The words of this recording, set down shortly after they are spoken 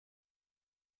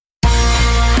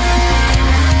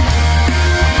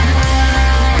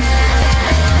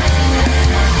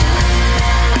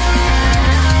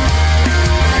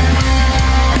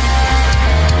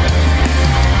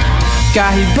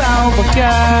Kahibaw ba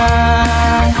ka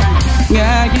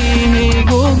nga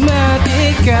gihigog na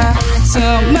di ka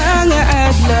sa mga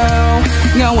adlaw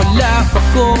nga wala pa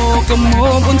ko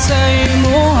kamubon sa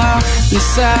imuha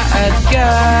nisaad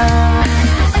ka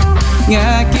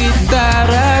nga kita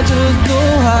radyod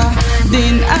duha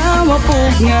din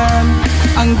amapugngan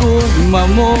ang gugma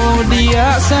mo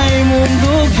diya sa imong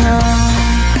dughan.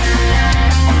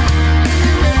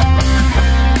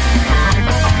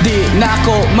 Di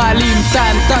nako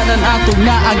malimtan tanan atong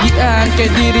naagian kay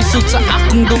dirisod sa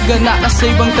akong duga na sa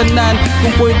ibang tanan.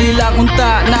 Kung pwede lang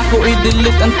unta nako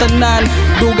i-delete ang tanan.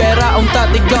 Dugay ra unta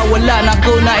tiga wala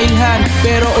nako nailhan.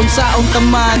 Pero unsaon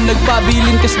taman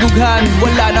nagpabilin kas dughan.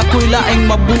 Wala na ko'y laing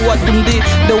mabuhat kundi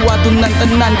dawaton ng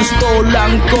tanan. Gusto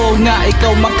lang ko nga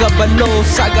ikaw makabalo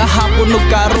sa gahapon ug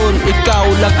karon ikaw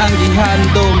lang ang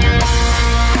gihandom.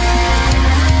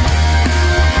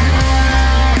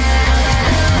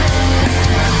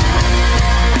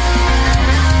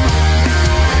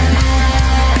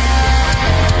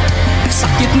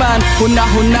 Man,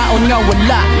 huna-hunaon nga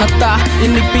wala na ta.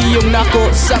 Inigpiyong nako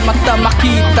sa mata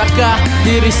makita ka.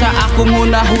 Diri sa akong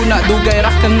huna-huna dugay ra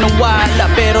kang nawala.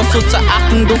 Pero sud sa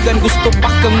akong dugan gusto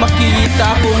pa kang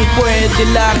makita. Kung pwede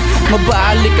lang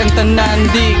mabalik ang tanan.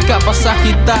 Di ka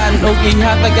pasakitan og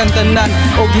ihatag ang tanan.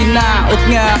 Og hinaot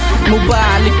nga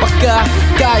mubalik pa ka.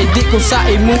 Kay di ko sa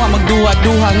imo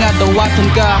magduha-duha nga dawaton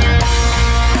ka.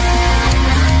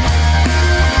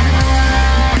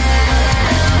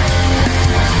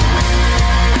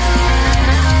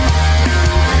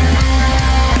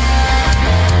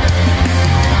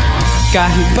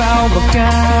 Kahibaw ba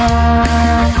ka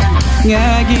nga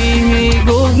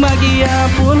gihigog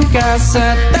magyapon ka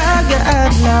sa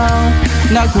taga-adlaw.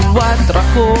 Naghuwat ra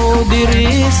ko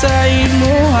diri sa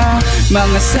imuha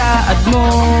mga saad mo.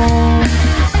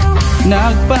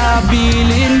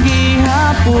 Nagpabilin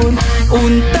gihapon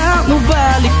unta mo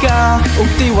balik ka ug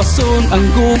tiwason ang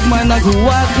gugma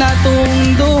naghuwat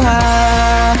natong duha.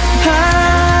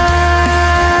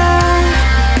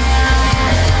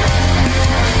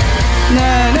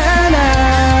 Na na na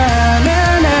na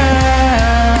na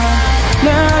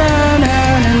na na na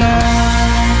na.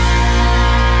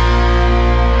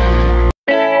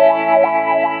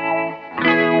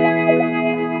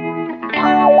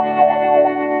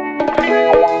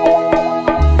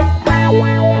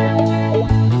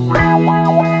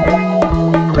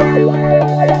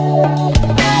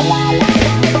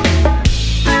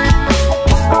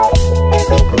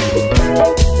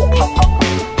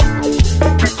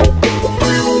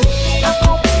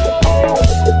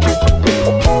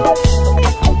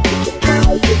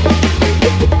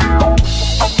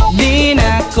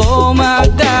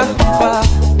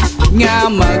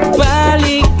 Nga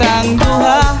magbalik tang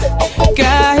duha.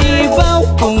 Kahibaw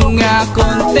kung nga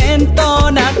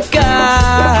kontento na ka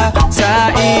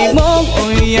sa imong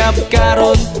uyab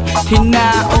karon.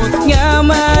 Hinaot nga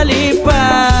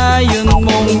malipayon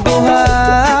mong duha.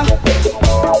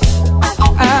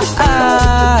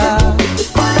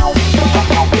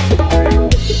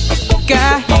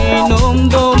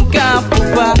 Kahinomdom ka po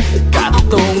ba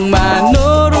katong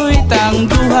manuroy tang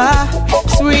duha.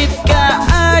 Sweet ka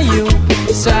ayo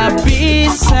sa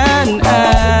bisan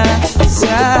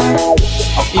asa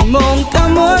imong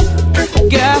kamot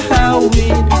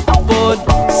gahawid pod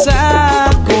sa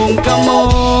akong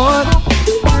kamot.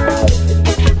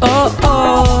 Oh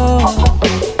oh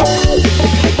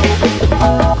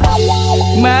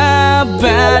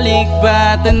mabalik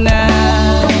ba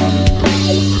tanan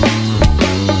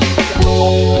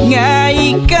nga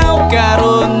ikaw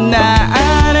karon na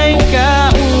anay ka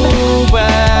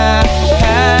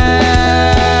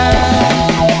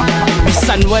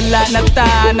bisan wala na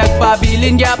ta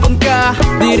nagpabilin yapon ka.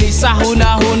 Diri sa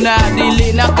huna-huna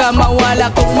dili na ka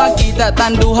mawala. Kung makita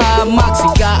tanduha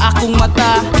magsiga akong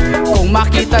mata. Kung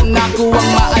makita nako ang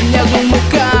maanyag mong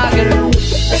mukha.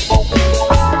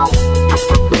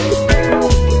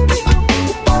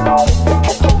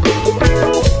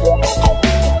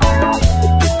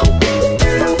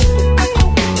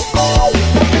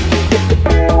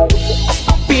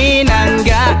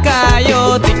 Pinangga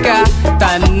kayo tika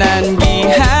tanan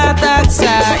gihatag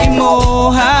sa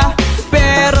imuha.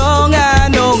 Pero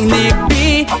nganong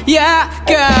nibiya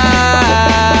ka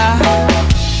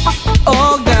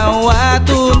o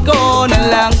gawaton ko na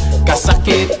lang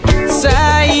kasakit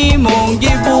sa imong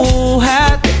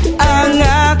gibuhat. Ang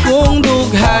akong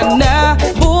dughan na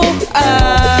buan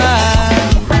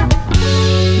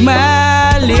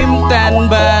malimtan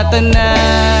ba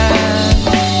tanan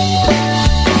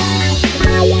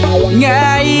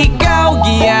nga ikaw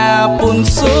giyapon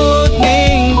sud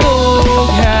ning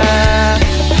dugha.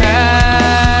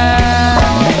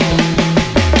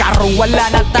 wala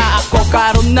na ta ako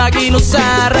karon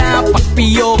naginusara.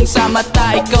 Pagpiyong sa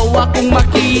mata ikaw akong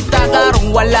makita,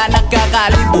 karong wala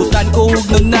nakakalibutan ko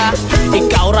hugno na.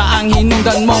 Ikaw ra ang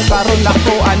hinungdan mo karon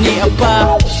ako ani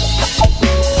apa.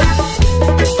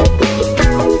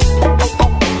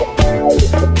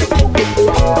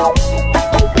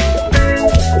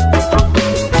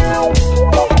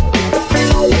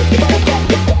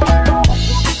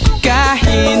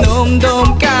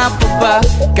 Kahinomdom ka pa ba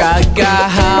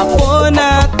kagahapon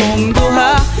atong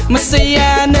duha?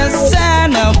 Masaya na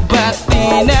sana ba't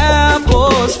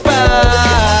tinapos pa?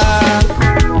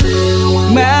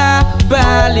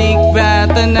 Mabalik ba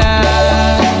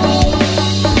tanan?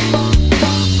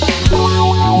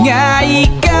 Nga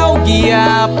ikaw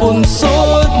giyapon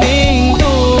sud ning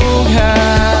duha.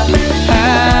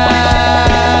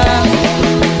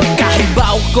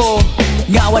 Kahibaw ko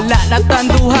nga wala na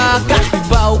tanduha,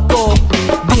 kahibaw ko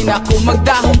di na ko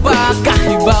magdahon pa.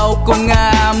 Kahibaw ko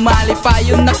nga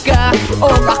malipayon na ka,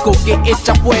 o ako kiit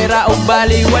sa puwera o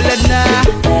bali wala na.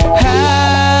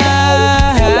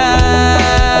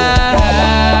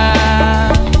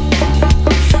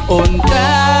 Unta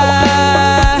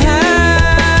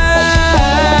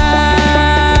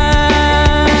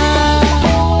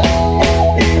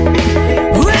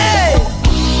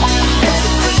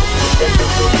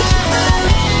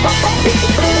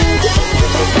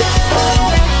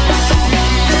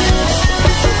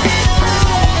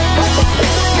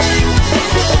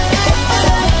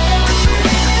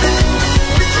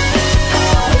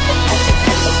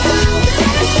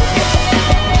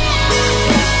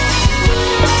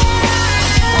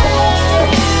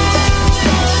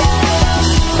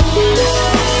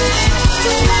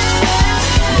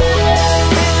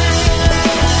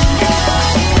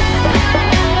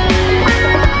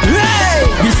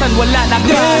wala na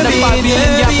ka,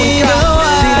 nagpabiling yapon ka.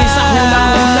 Diri sa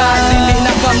hula-hula, dili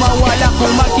na ka mawala.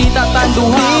 Kung makita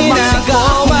tanduha, magsiga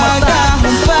ang mata.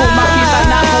 Kung makita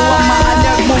na ko ang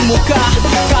maanyag mong mukha,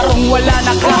 karong wala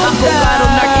na ka, ako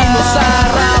karong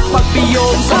nag-inusara.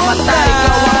 Pagpiyong sa mata,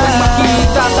 ikaw akong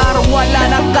makita. Karong wala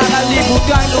na ka, nalibot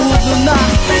kang luhod na.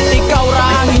 Ikaw ra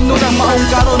ang hinunang maong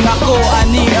karon ako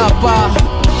ani apa.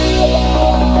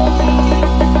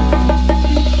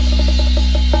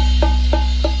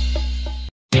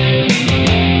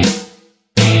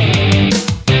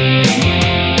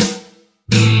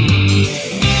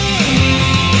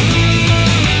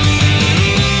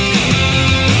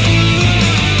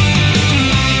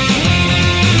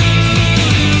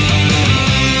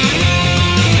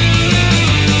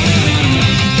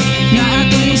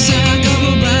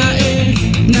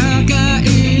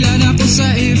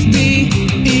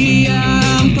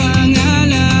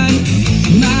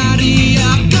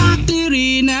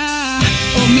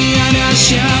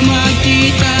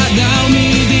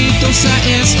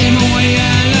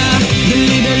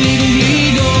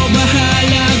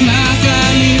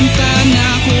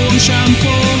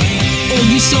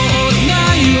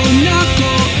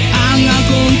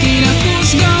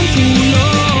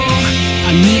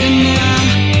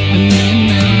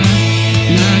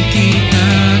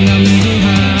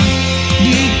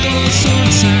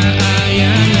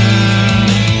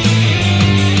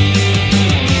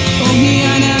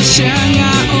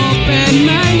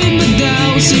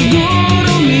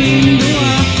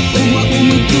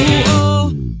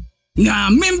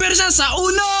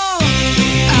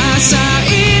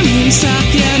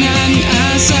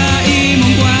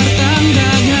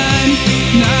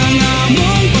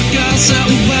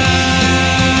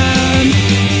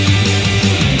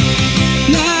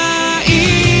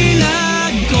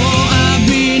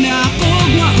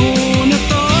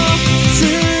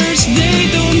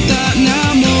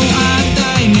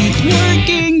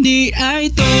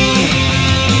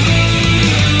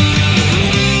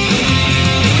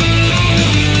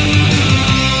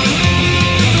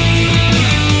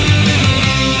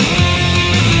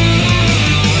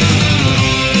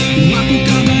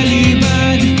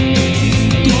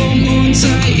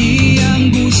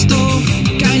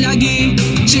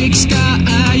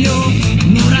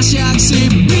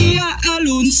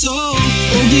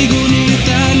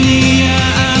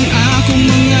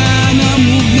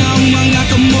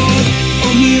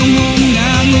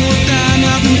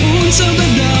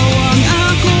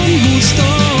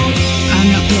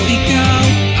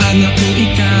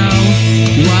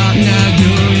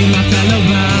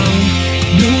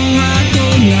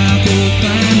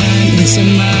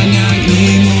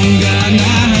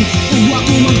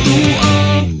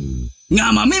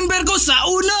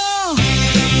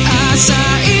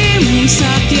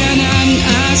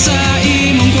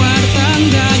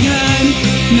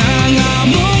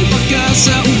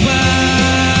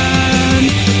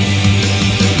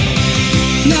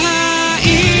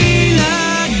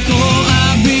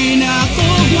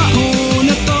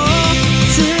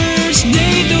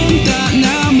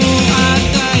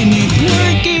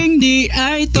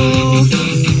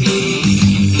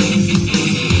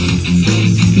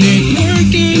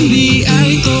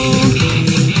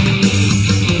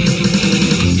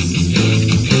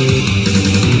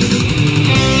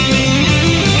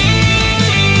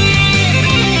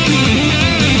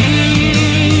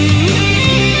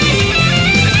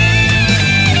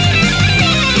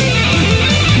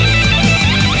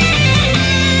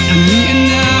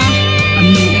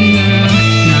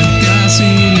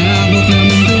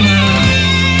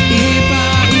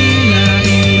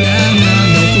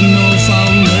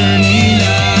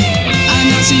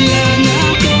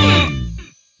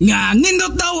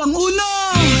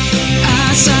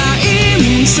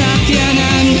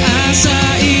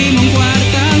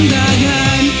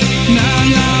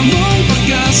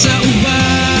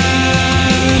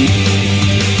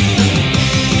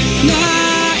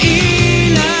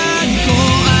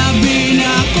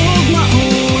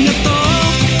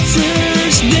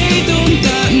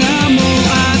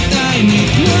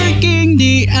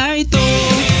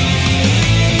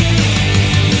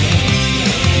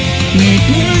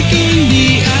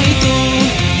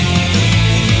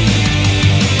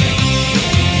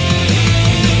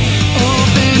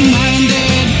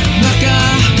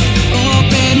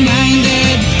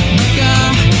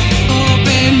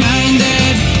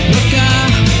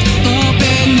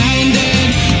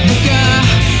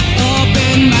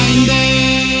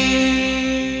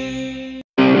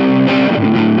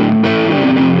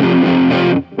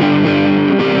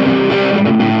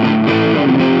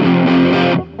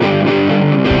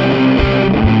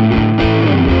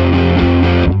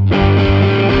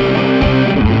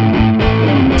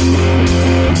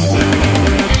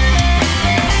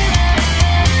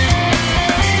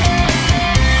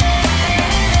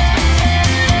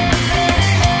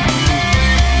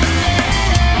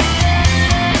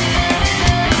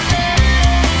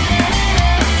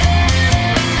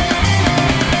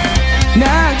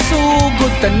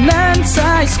 tanan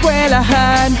sa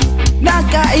eskwelahan.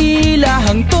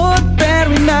 Nakailahang tot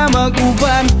pero na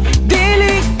mag-uban.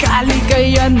 Dili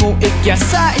kaligayan mo ikya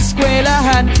sa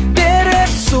eskwelahan.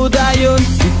 Diretso dayon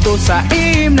dito sa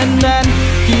imnanan.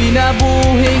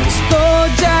 Kinabuhing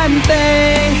estudyante,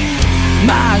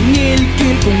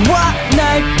 mangilkin kung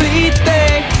na'y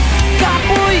plite.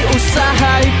 Kapoy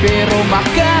usahay pero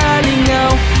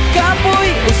makalingaw. Kapoy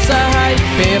usahay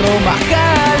pero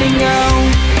makalingaw.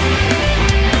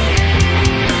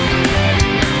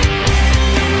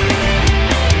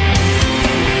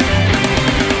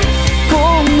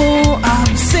 Kung mo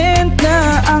absent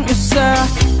na ang usa,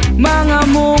 mga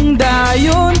mong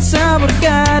dayon sa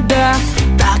barkada.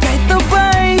 Tagay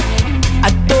tabay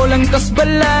adto lang tas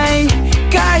balay.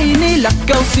 Kay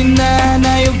nilakaw si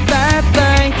nanay ug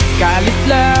tatay. Kalit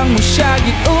lang mo siya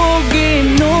o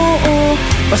Ginoo.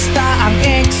 Basta ang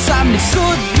exam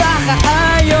lisod na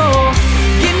kaayo.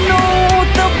 Ginoo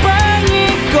tabangi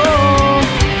ko,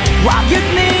 wag yun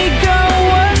ni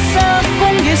gawas sa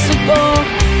kong gisugo.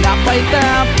 Napay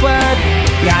tapat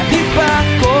nga di pa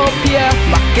kopya,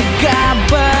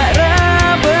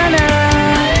 makagabara-ba na.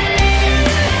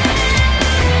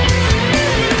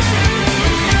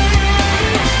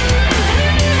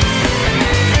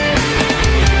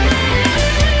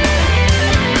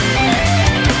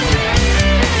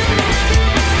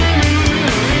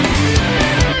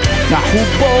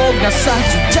 Nahubog na sang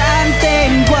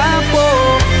estudyanteng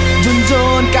gwapo.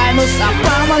 Junjun kanos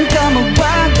apamang ka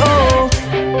magbago.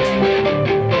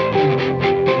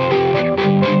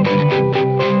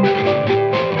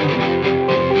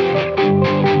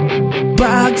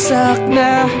 Bagsak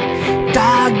na,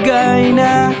 tagay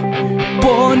na.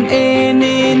 Ponin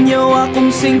ninyo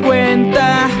akong 50.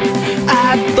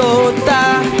 Ato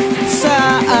ta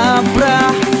sa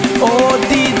abra o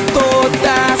dito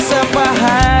ta sa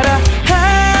pahara.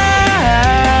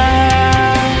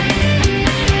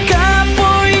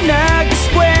 Kapoy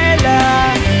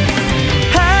nag-eskwela,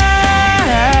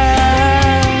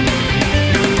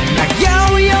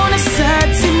 nagyaw-yaw na sad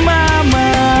si mama.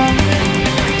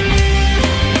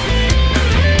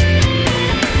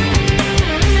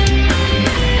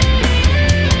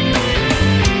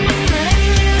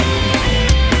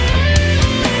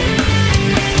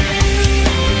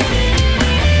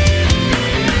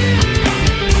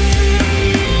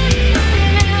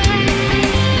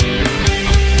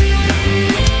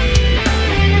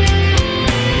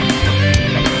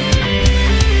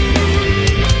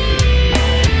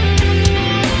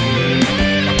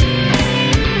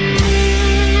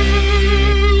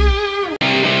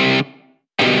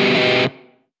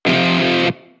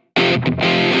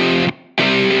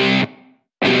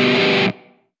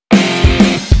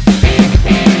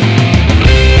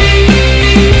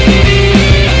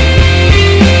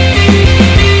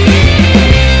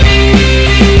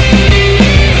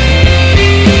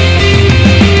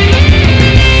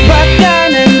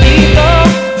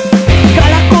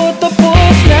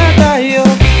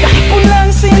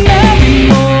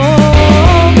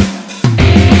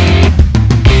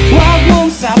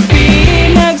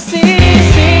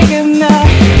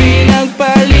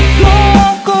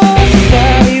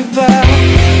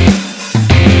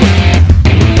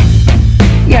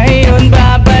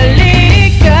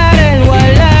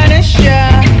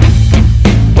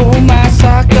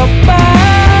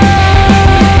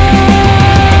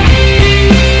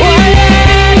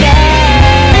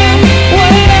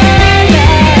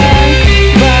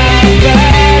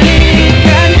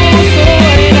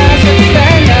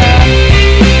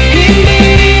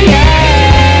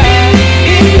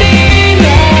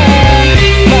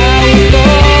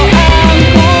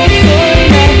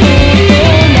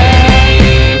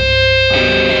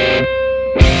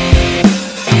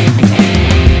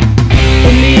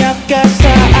 Umiyak ka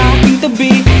sa aking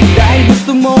tabi dahil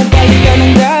gusto mo balikan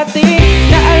ng dati.